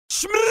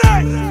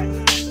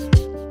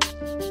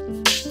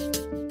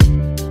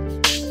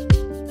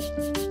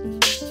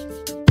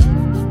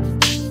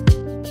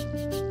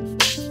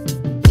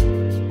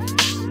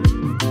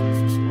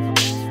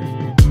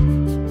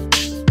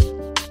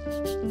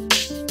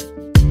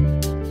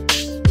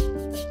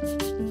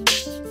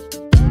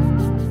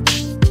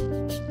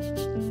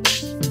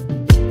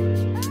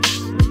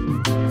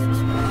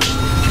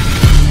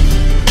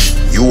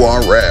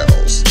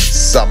URL's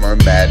Summer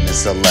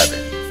Madness 11,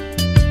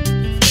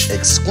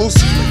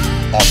 exclusively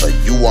on the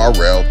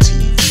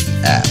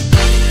URLTV app.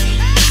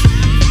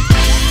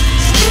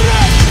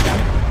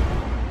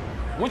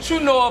 What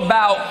you know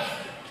about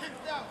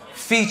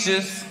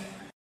features,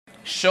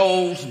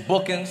 shows,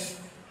 bookings,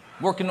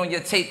 working on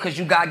your tape because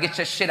you gotta get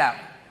your shit out.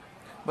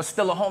 But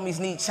still the homies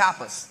need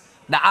choppers.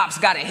 The ops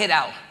got it hit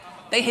out.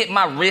 They hit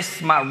my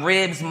wrist, my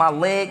ribs, my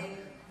leg,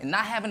 and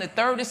not having a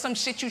third is some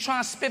shit you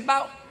trying to spit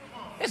out?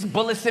 There's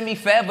bullets in me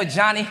forever,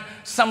 Johnny.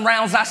 Some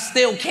rounds I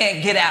still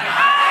can't get out.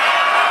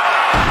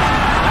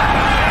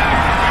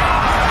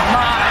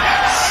 My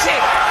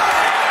shit.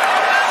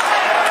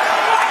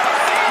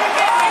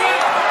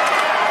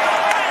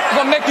 I'm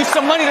gonna make you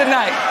some money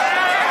tonight.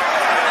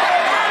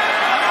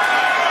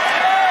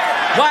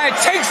 Why it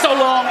takes so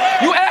long?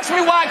 You ask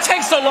me why it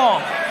takes so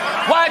long.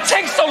 Why it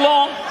takes so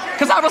long?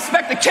 Because I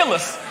respect the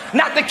killers,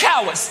 not the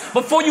cowards.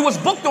 Before you was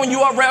booked on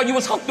URL, you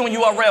was hooked on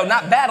URL,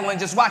 not battling,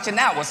 just watching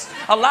hours.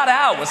 A lot of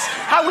hours.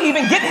 How we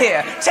even get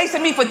here?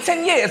 Chasing me for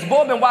 10 years.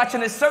 Boy, been watching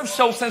this surf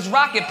show since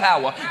Rocket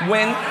Power.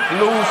 Win,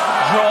 lose,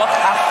 draw.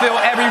 I feel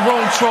every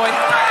room, Troy.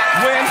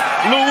 Win,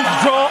 lose,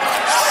 draw.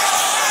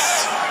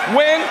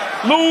 Win,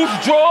 lose,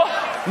 draw.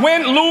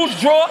 Win,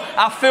 lose, draw.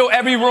 I feel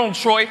every room,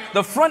 Troy.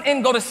 The front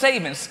end go to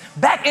savings.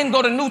 Back end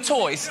go to new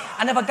toys.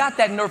 I never got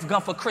that Nerf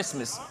gun for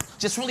Christmas.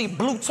 Just really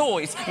blue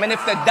toys. Man,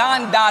 if the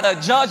Don died, a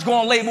judge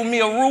gonna label me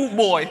a rude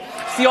boy.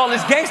 See all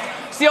this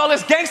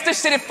gangster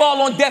shit, it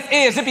fall on deaf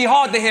ears. It'd be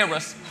hard to hear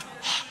us.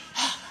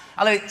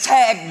 I let it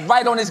tag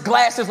right on his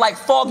glasses like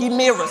foggy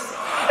mirrors.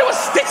 It was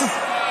stitches.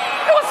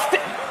 It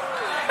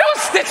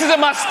was stitches in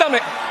my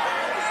stomach.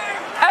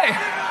 Hey,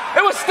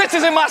 it was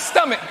stitches in my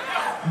stomach.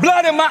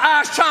 Blood in my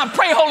eyes, trying to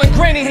pray, holding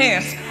granny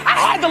hands. I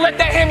had to let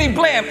that hand me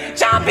blam.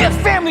 John be a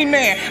family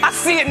man. I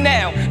see it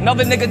now.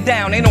 Another nigga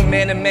down, ain't no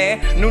man to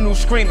man. Nunu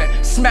screaming,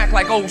 smack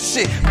like old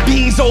shit.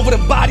 Bees over the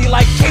body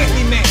like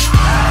Candyman.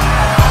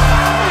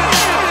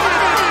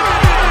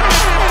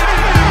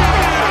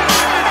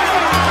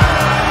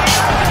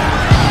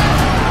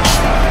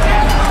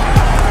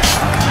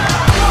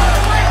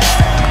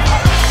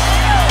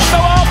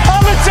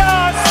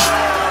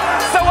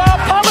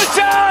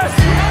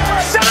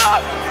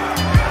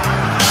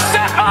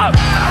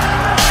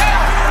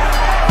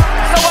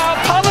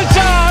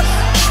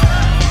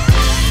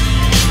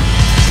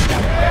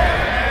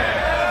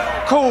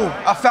 Cool,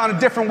 I found a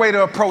different way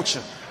to approach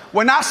it.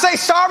 When I say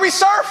sorry,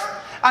 surf,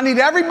 I need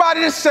everybody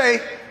to say,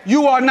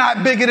 you are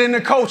not bigger than the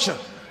culture.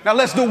 Now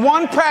let's do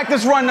one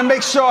practice run to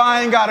make sure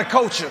I ain't got a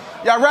culture.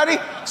 Y'all ready?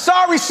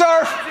 Sorry,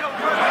 surf.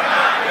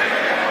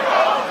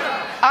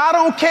 I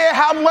don't care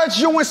how much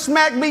you and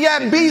Smack be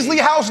at Beasley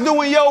House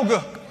doing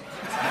yoga.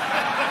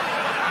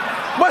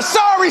 But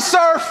sorry,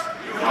 surf.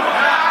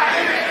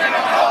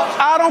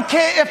 I don't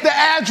care if the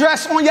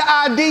address on your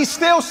ID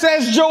still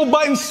says Joe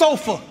Button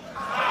sofa.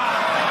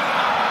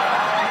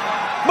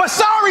 But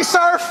sorry,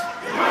 surf.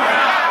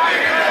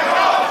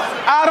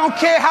 I don't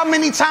care how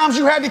many times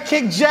you had to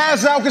kick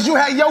Jazz out because you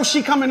had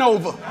Yoshi coming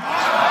over.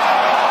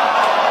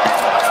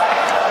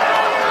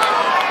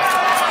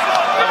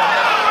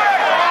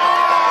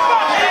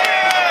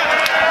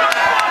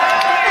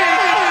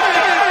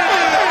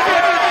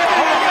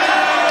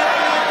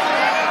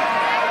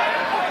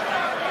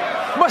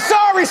 But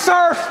sorry,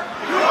 surf.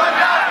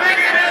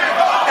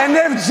 And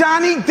if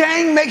Johnny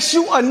Dang makes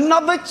you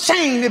another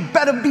chain, it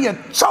better be a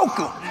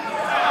choker.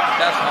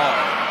 That's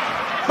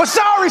hard. But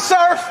sorry,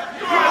 surf.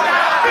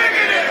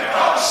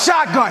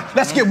 Shotgun.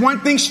 Let's get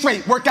one thing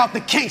straight. Work out the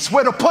kinks.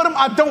 Where to put them,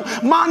 I don't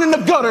mind in the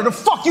gutter. The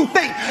fuck you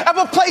think?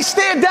 Ever play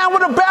stare down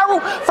with a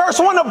barrel? First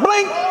one to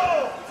blink.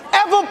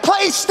 Ever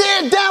play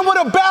stare down with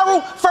a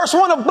barrel? First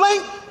one to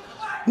blink.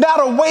 Now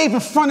to wave in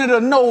front of the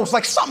nose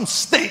like something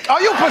stink.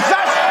 Are you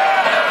possessed?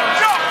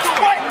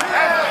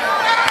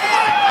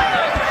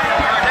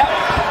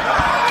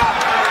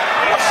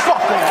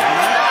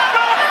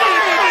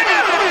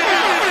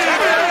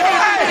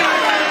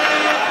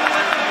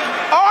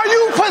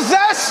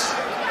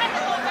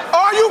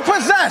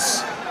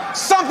 Possess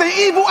something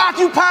evil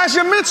occupies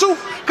your mental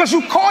because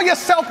you call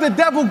yourself the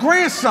devil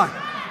grandson.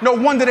 No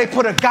wonder they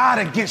put a God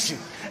against you.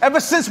 Ever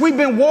since we've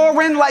been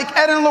warring like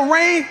Ed and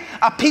Lorraine,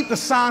 I peep the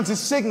signs and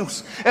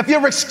signals. If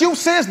your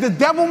excuse is the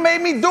devil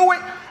made me do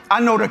it, I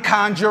know to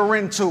conjure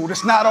into.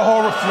 That's not a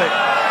horror flick.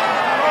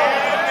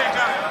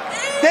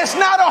 That's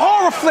not a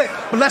horror flick.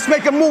 But let's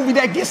make a movie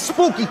that gets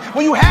spooky.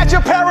 When you had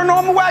your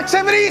paranormal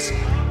activities,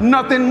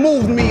 nothing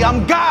moved me.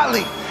 I'm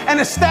godly. And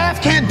the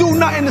staff can't do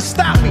nothing to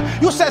stop me.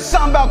 You said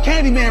something about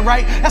Candyman,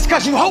 right? That's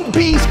because you hope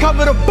bees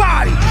cover the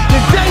body. The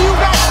day you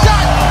got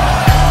shot.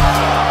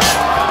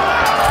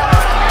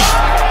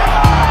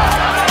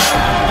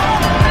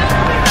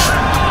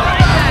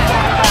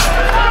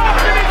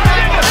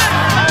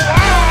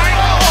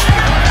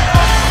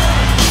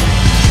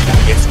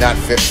 It's not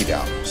 $50,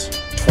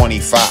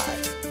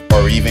 $25,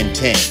 or even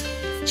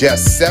 $10.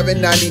 Just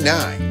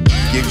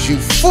 $7.99 gives you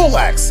full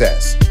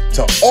access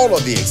to all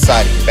of the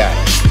exciting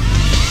battles,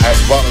 as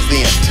well as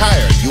the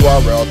entire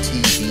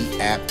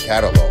URLTV app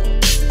catalog,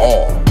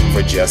 all for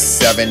for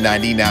just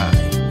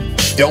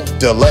 $7.99. Don't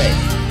delay.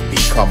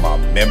 Become a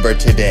member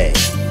today.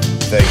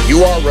 The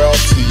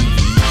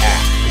URLTV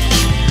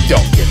app.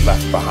 Don't get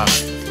left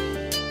behind.